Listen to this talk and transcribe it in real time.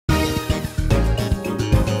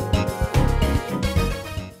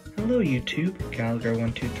Hello YouTube,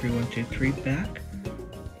 Gallagher123123 back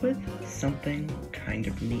with something kind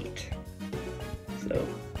of neat. So,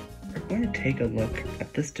 we're going to take a look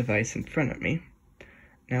at this device in front of me.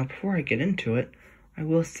 Now before I get into it, I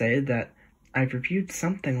will say that I've reviewed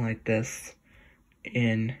something like this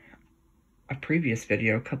in a previous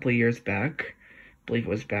video a couple of years back. I believe it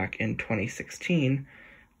was back in 2016.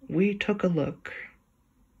 We took a look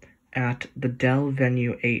at the Dell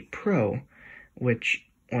Venue 8 Pro, which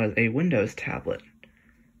was a Windows tablet.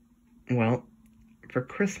 Well, for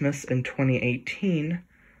Christmas in 2018,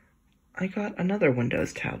 I got another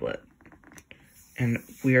Windows tablet, and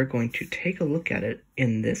we are going to take a look at it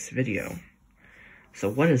in this video. So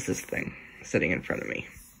what is this thing sitting in front of me?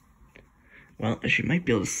 Well, as you might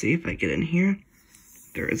be able to see if I get in here,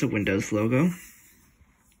 there is a Windows logo.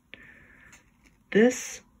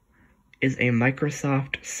 This is a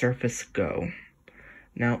Microsoft Surface Go.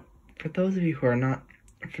 Now, for those of you who are not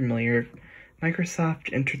familiar,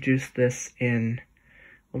 Microsoft introduced this well,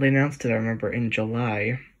 they announced it, I remember, in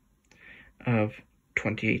July of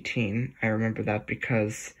 2018. I remember that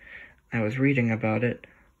because I was reading about it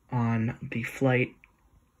on the flight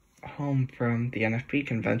home from the NFB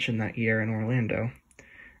convention that year in Orlando.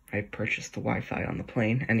 I purchased the Wi-Fi on the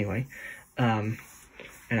plane, anyway, and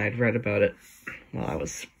I'd read about it while I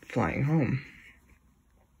was flying home.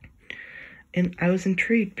 And I was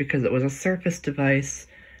intrigued because it was a Surface device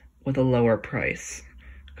with a lower price.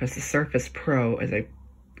 Because the Surface Pro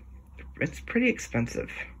it's pretty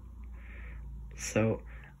expensive. So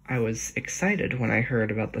I was excited when I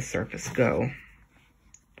heard about the Surface Go.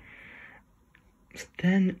 So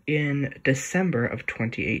then in December of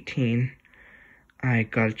 2018, I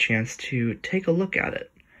got a chance to take a look at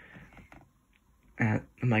it at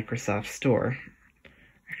the Microsoft store.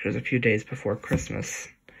 Actually, it was a few days before Christmas.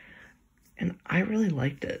 And I really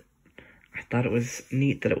liked it. I thought it was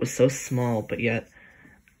neat that it was so small, but yet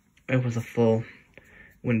it was a full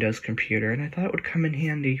Windows computer. And I thought it would come in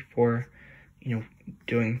handy for,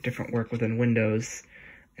 doing different work within Windows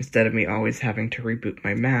instead of me always having to reboot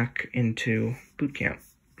my Mac into boot camp.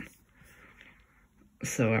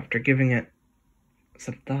 So after giving it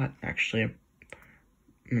some thought, actually, a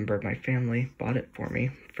member of my family bought it for me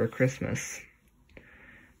for Christmas.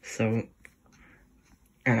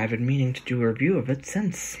 And I've been meaning to do a review of it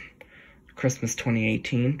since Christmas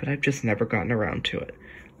 2018, but I've just never gotten around to it.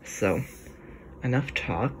 So, enough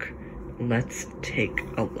talk, let's take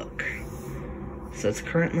a look. So it's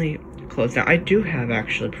currently closed. Now I do have,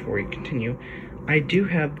 actually, before we continue, I do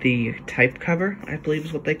have the type cover, I believe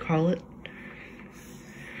is what they call it.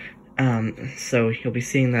 So you'll be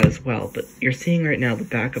seeing that as well, but you're seeing right now the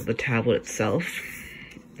back of the tablet itself.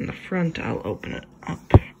 In the front, I'll open it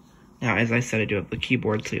up. Now, as I said, I do have the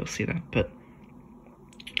keyboard, so you'll see that, but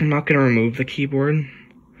I'm not going to remove the keyboard,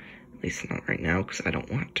 at least not right now, because I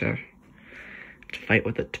don't want to fight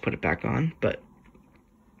with it to put it back on, but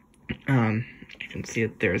you can see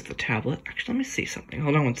that there's the tablet. Actually, let me see something.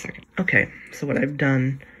 Hold on one second. Okay, so what I've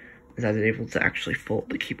done is I was able to actually fold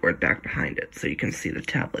the keyboard back behind it, so you can see the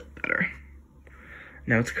tablet better.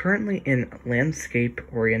 Now, it's currently in landscape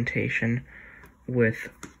orientation with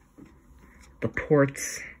the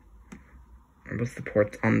ports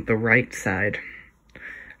on the right side.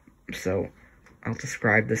 So I'll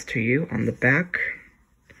describe this to you. On the back,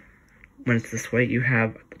 when it's this way, you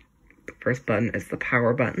have the first button is the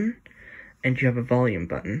power button, and you have a volume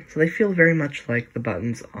button. So they feel very much like the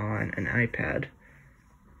buttons on an iPad.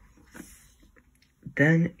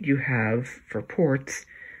 Then you have, for ports,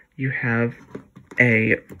 you have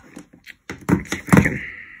a, let's see if I can,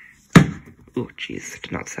 oh jeez,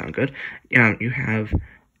 did not sound good. You have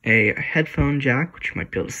a headphone jack, which you might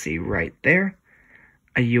be able to see right there,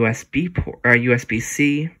 a USB port, or a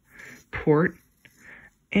USB-C port,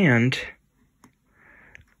 and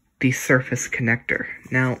the Surface connector.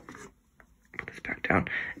 Now, put this back down.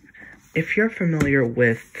 If you're familiar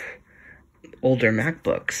with older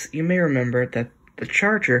MacBooks, you may remember that the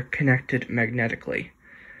charger connected magnetically.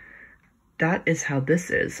 That is how this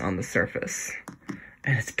is on the Surface,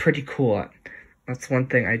 and it's pretty cool. That's one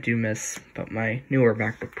thing I do miss about my newer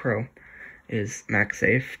MacBook Pro is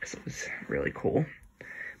MagSafe, because it was really cool.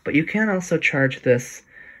 But you can also charge this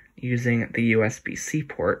using the USB-C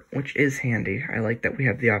port, which is handy. I like that we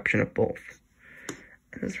have the option of both.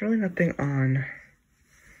 And there's really nothing on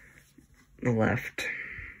the left.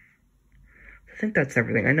 I think that's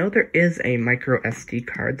everything. I know there is a micro SD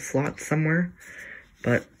card slot somewhere,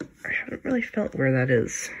 but I haven't really felt where that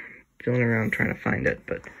is. Feeling around trying to find it,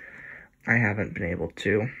 but I haven't been able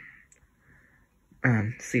to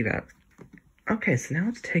see that. Okay, so now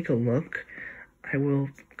let's take a look. I will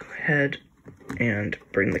go ahead and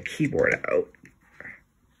bring the keyboard out.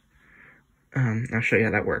 I'll show you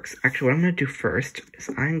how that works. Actually, what I'm going to do first is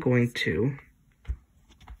I'm going to...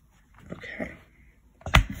 Okay.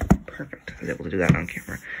 Perfect. I was able to do that on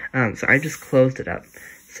camera. So I just closed it up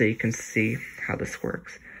so you can see how this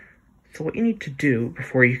works. So what you need to do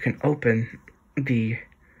before you can open the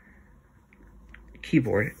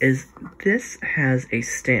keyboard is this has a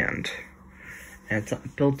stand. And it's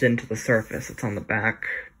built into the surface. It's on the back.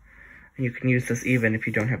 And you can use this even if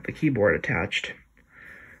you don't have the keyboard attached.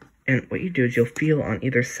 And what you do is you'll feel on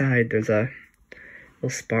either side there's a little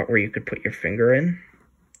spot where you could put your finger in.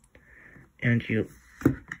 And you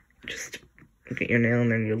just get your nail in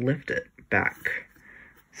there and you lift it back.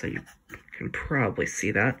 So you can probably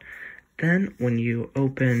see that. Then when you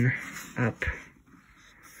open up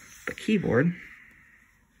the keyboard,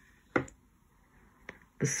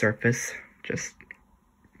 the surface just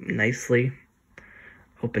nicely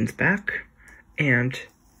opens back, and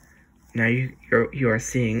now you are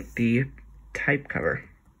seeing the type cover.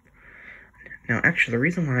 Now actually the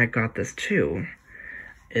reason why I got this too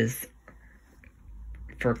is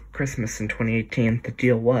for Christmas in 2018, the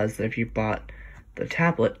deal was that if you bought the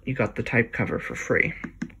tablet, you got the type cover for free.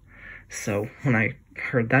 So when I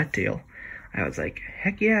heard that deal, I was like,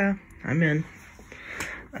 heck yeah, I'm in.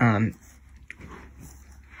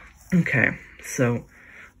 Okay, so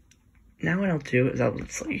now what I'll do is I'll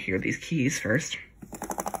just let you hear these keys first.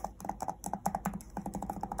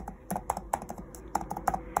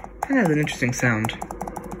 That has an interesting sound.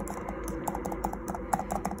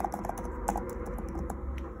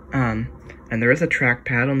 And there is a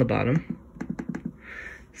trackpad on the bottom.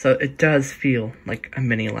 So it does feel like a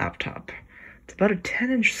mini laptop. It's about a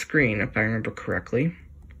 10-inch screen, if I remember correctly.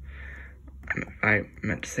 I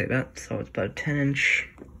meant to say that. So it's about a 10-inch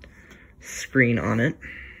screen on it.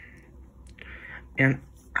 And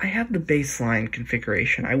I have the baseline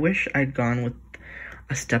configuration. I wish I'd gone with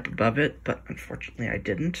a step above it, but unfortunately I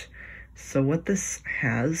didn't. So what this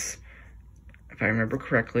has, if I remember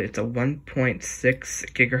correctly, it's a 1.6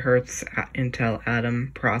 gigahertz Intel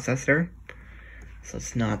Atom processor. So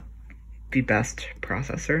it's not the best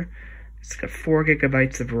processor. It's got 4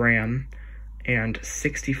 gigabytes of RAM and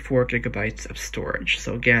 64 gigabytes of storage.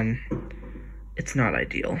 So again, it's not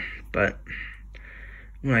ideal, but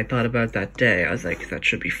when I thought about it that day, I was like, that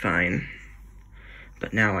should be fine.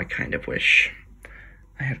 But now I kind of wish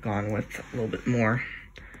I had gone with a little bit more.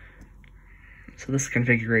 So this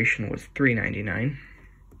configuration was $399.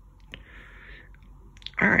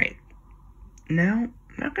 Alright, now I'm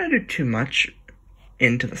not going to do too much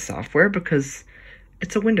into the software because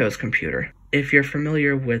it's a Windows computer. If you're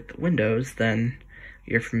familiar with Windows, then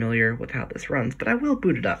you're familiar with how this runs, but I will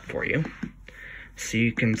boot it up for you so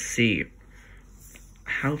you can see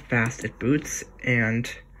how fast it boots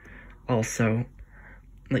and also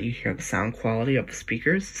let you hear the sound quality of the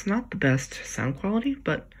speakers. It's not the best sound quality,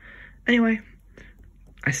 but anyway,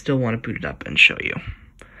 I still want to boot it up and show you.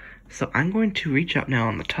 So I'm going to reach out now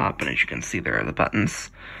on the top, and as you can see, there are the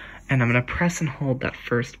buttons. And I'm going to press and hold that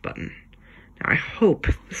first button. Now I hope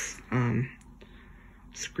this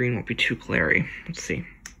screen won't be too glary. Let's see.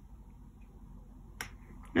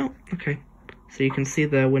 No, okay. So you can see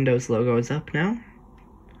the Windows logo is up now.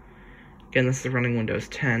 Again, this is running Windows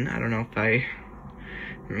 10. I don't know if I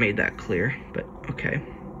made that clear, but okay.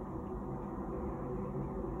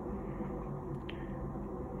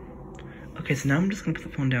 Okay, so now I'm just going to put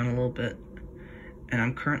the phone down a little bit, and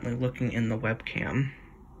I'm currently looking in the webcam,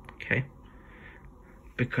 okay,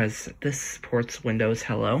 because this supports Windows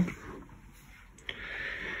Hello,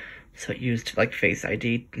 so it used like Face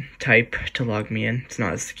ID type to log me in. It's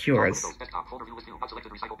not as secure as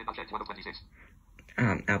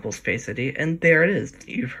Apple's Face ID, and there it is.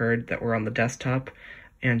 You've heard that we're on the desktop,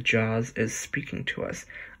 and JAWS is speaking to us.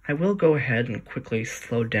 I will go ahead and quickly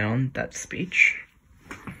slow down that speech,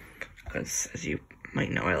 because as you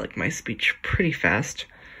might know, I like my speech pretty fast,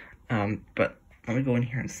 but let me go in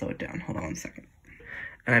here and slow it down. Hold on 1 second.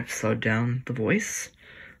 And I've slowed down the voice,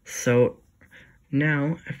 so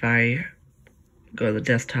now if I go to the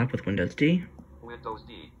desktop with Windows D,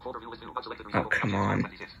 oh come on,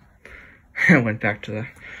 I went back to the,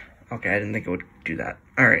 okay, I didn't think it would do that.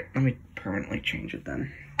 Alright, let me permanently change it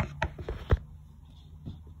then.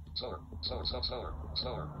 Slower, slower, slower, slower,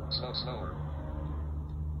 slower, slower, slower.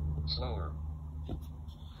 Slower.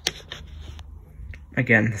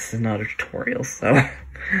 Again, this is not a tutorial, so have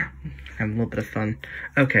a little bit of fun.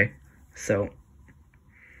 Okay, so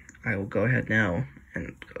I will go ahead now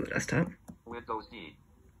and go to the desktop. Windows D.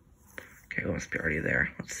 Okay, it must be already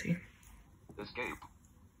there. Let's see. Escape.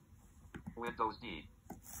 Windows D.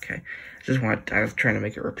 Okay, I was trying to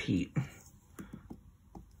make it repeat.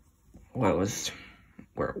 what was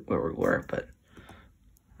where we were, but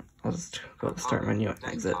I'll just go to the start menu and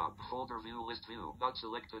exit. Folder view, list view, not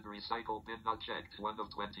selected, recycle bin not checked, 1 of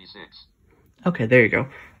 26. Okay, there you go.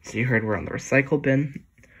 So you heard we're on the recycle bin.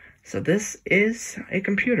 So this is a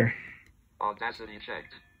computer. Audacity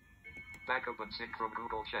checked. Backup and sync from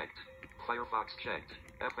Google checked. Firefox checked.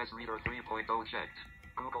 FS Reader 3.0 checked.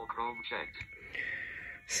 Google Chrome checked.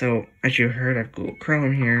 So, as you heard, I have Google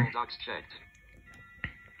Chrome here. Google Docs checked.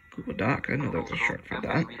 Google Doc, I know there's a short for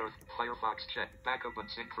that. Firefox checked. Backup and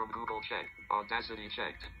sync from Google checked. Audacity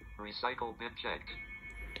checked. Recycle bin checked.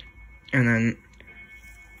 And then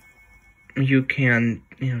you can,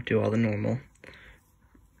 do all the normal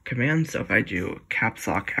commands. So if I do caps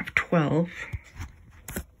lock F12.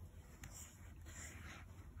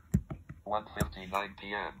 1:59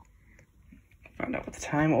 p.m. Find out what the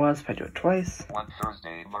time it was if I do it twice. One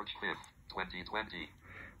Thursday, March 5th, 2020.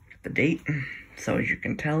 The date. So as you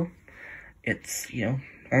can tell, it's,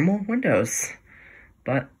 normal Windows.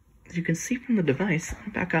 But as you can see from the device,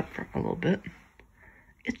 I'll back up for a little bit.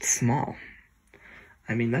 It's small.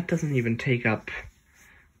 I mean, that doesn't even take up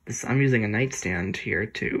this. I'm using a nightstand here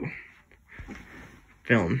to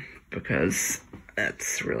film because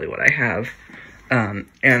that's really what I have.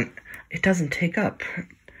 And it doesn't take up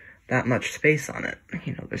that much space on it.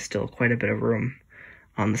 There's still quite a bit of room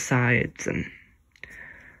on the sides, and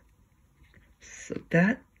so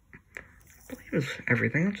that, I believe, is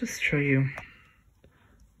everything. I'll just show you,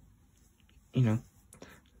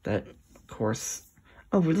 that, of course.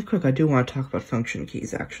 Oh, really quick, I do want to talk about function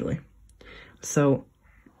keys, actually. So,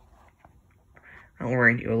 I'll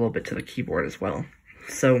orient you a little bit to the keyboard as well.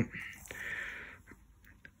 So,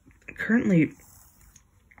 currently,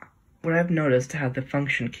 what I've noticed how the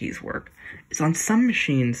function keys work is on some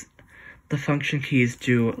machines, the function keys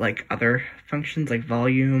do, like, other functions, like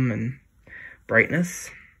volume and brightness.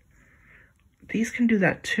 These can do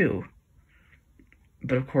that, too.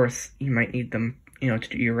 But, of course, you might need them, to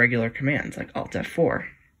do your regular commands, like Alt F4.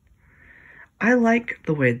 I like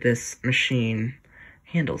the way this machine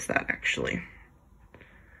handles that, actually.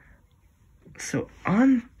 So,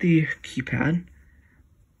 on the keypad,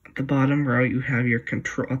 at the bottom row, you have your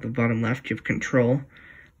control. At the bottom left, you have control.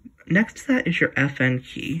 Next to that is your FN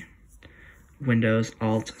key. Windows,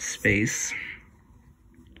 Alt, space.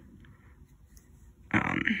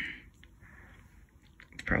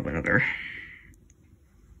 It's probably another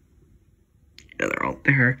Alt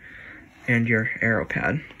there. And your arrow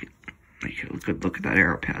pad. You get a good look at that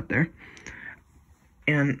arrow pad there.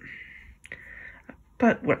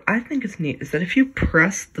 But what I think is neat is that if you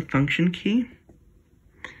press the function key,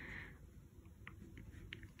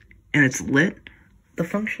 and it's lit, the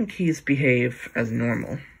function keys behave as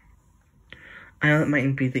normal. I know that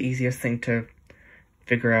mightn't be the easiest thing to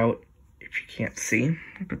figure out if you can't see,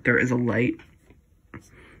 but there is a light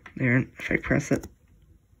there, and if I press it,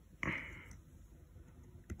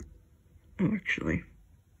 oh, actually,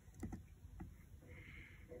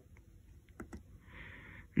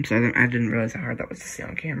 I'm sorry, I didn't realize how hard that was to see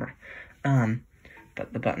on camera.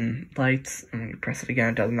 But the button lights, and when you press it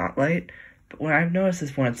again, it does not light. But what I've noticed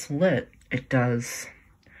is when it's lit, the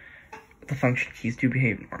function keys do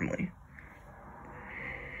behave normally.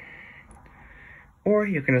 Or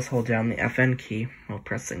you can just hold down the FN key while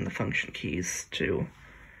pressing the function keys to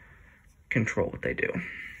control what they do.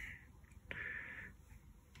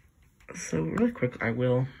 So really quick, I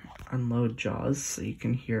will unload JAWS so you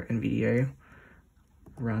can hear NVDA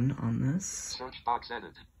run on this. Search box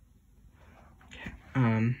edit. Okay.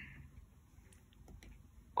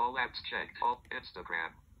 All apps checked. All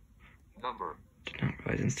Instagram. Number. Did not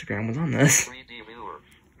realize Instagram was on this. 3D viewer.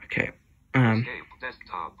 Okay. Escape.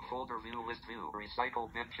 Desktop. Folder view. List view.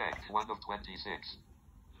 Recycle bin checked. 1 of 26.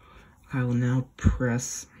 I will now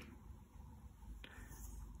press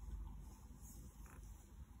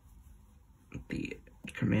the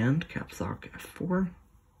command caps lock F4.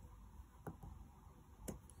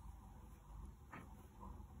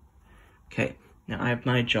 Okay. Now I have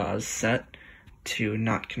my JAWS set to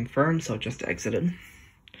not confirm, so just exited.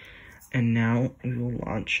 And now we will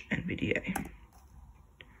launch NVDA.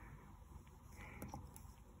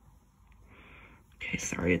 Okay,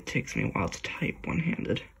 sorry, it takes me a while to type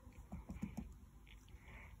one-handed.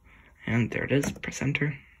 And there it is, press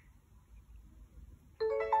enter.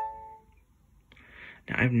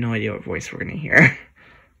 Now I have no idea what voice we're gonna hear.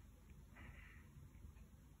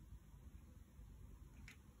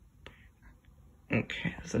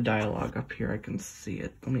 Okay, there's a dialogue up here, I can see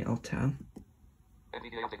it. Let me Alt-tab.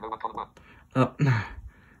 Oh,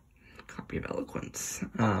 copy of eloquence.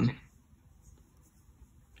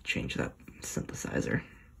 Change that synthesizer.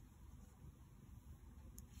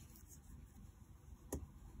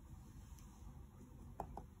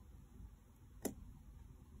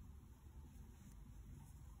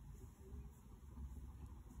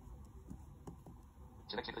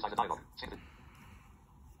 Select synthesizer dialog.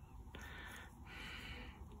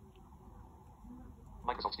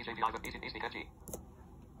 Microsoft CJPI easy catchy.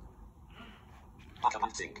 Backup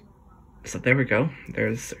and sync. So there we go.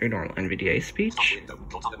 There's a normal NVDA speech. Window.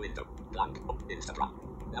 Cortana window. Blank. Instagram.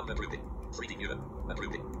 Number grouping. 3D viewer.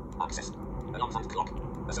 Grouping. Access. Alarm and clock.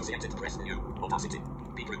 Associated press new. Opacity.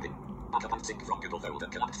 B grouping. Backup and sync from Google folder.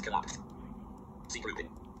 Collapsed. C grouping.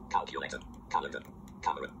 Calculator. Calendar.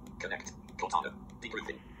 Camera. Connect. Cortana. D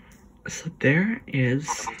grouping. So there is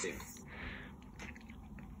Backup and sync.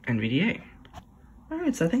 NVDA.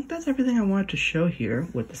 Alright, so I think that's everything I wanted to show here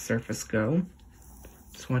with the Surface Go.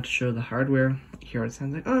 Just wanted to show the hardware. Here it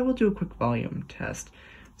sounds like, oh, we'll do a quick volume test.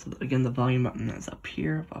 So again, the volume button is up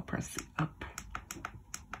here. I'll press the up.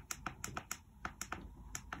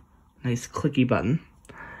 Nice clicky button.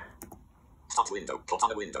 Start window.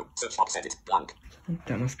 Cortana window. Search box edit. Blank. I think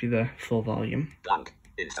that must be the full volume. Blank.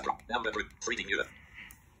 Instagram. Number group. 3D viewer.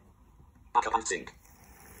 Backup and sync.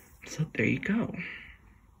 So there you go.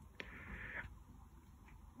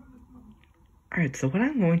 Alright, so what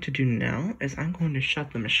I'm going to do now is I'm going to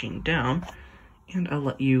shut the machine down, and I'll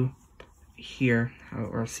let you hear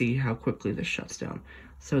or see how quickly this shuts down.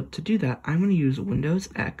 So to do that, I'm going to use Windows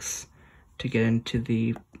X to get into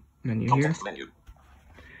the menu here. Menu.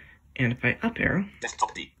 And if I up arrow,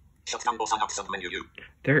 Desktop D. Shut down or sign out submenu U.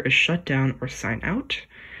 there is shut down or sign out.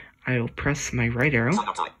 I will press my right arrow, Sign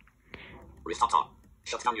out I. Restart on.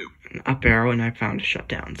 Shut down U. and up arrow, and I found shut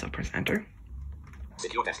down, so I'll press enter.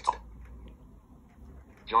 Secure desktop.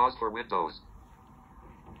 JAWS for Windows.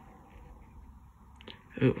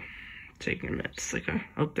 Ooh, taking a minute. It's like a,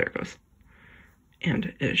 oh, there it goes. And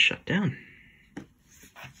it is shut down.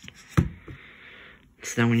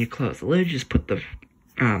 So then when you close the lid, you just put the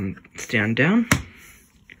stand down,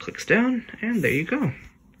 it clicks down, and there you go.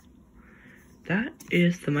 That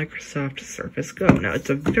is the Microsoft Surface Go. Now, it's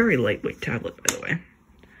a very lightweight tablet, by the way.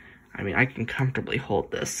 I mean, I can comfortably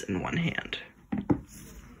hold this in one hand.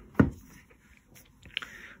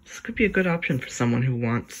 This could be a good option for someone who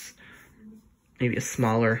wants maybe a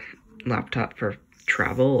smaller laptop for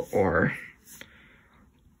travel, or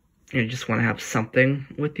you just want to have something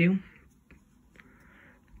with you.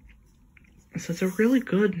 So it's a really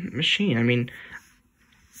good machine. I mean,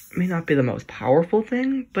 it may not be the most powerful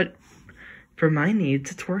thing, but for my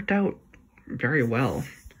needs, it's worked out very well.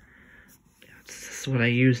 This is what I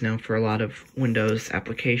use now for a lot of Windows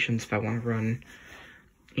applications. If I want to run,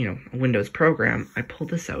 you know, a Windows program, I pull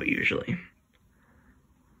this out usually.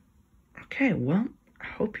 Okay, well, I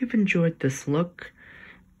hope you've enjoyed this look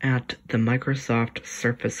at the Microsoft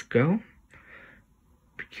Surface Go.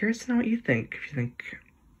 Be curious to know what you think.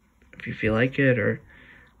 If you feel like it, or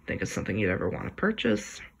think it's something you'd ever want to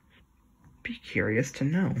purchase, be curious to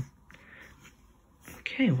know.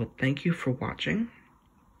 Okay, well, thank you for watching,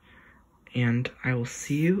 and I will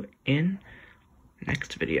see you in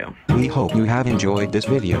next video. We hope you have enjoyed this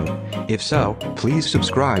video. If so, please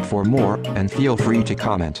subscribe for more, and feel free to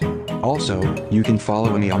comment. Also, you can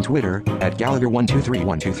follow me on Twitter,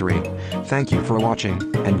 @Gallagher123123. Thank you for watching,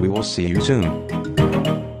 and we will see you soon.